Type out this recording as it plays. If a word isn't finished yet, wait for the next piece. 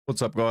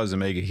What's up guys,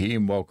 Omega here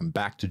and welcome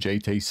back to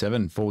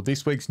GT7 for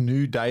this week's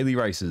new daily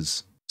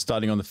races,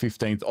 starting on the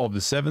 15th of the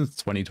 7th,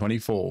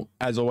 2024.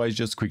 As always,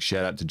 just a quick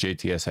shout out to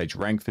GTSH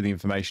Rank for the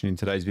information in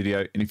today's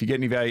video. And if you get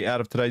any value out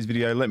of today's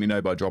video, let me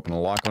know by dropping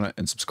a like on it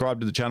and subscribe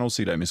to the channel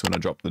so you don't miss when I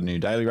drop the new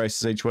daily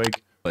races each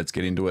week. Let's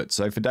get into it.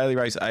 So for daily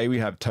race A, we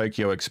have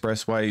Tokyo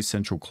Expressway,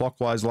 central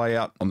clockwise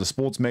layout. On the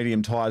sports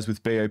medium tyres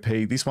with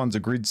BOP, this one's a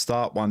grid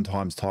start,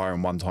 1x tyre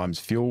and 1x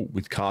fuel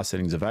with car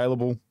settings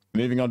available.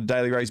 Moving on to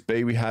daily race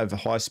B, we have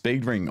high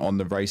speed ring on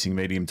the racing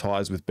medium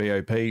tyres with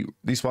BOP.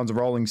 This one's a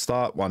rolling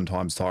start,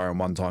 1x tyre and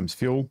 1x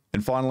fuel.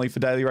 And finally for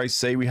daily race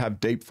C, we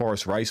have Deep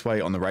Forest Raceway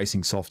on the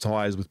racing soft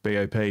tyres with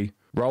BOP.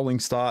 Rolling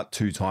start,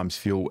 2x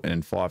fuel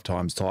and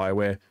 5x tyre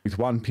wear with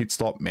 1 pit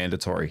stop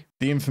mandatory.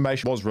 The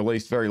information was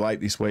released very late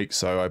this week,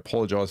 so I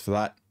apologise for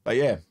that. But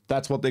yeah,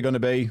 that's what they're going to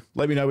be.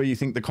 Let me know where you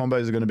think the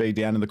combos are going to be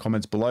down in the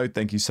comments below.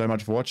 Thank you so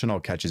much for watching. I'll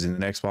catch you in the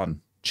next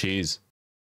one. Cheers.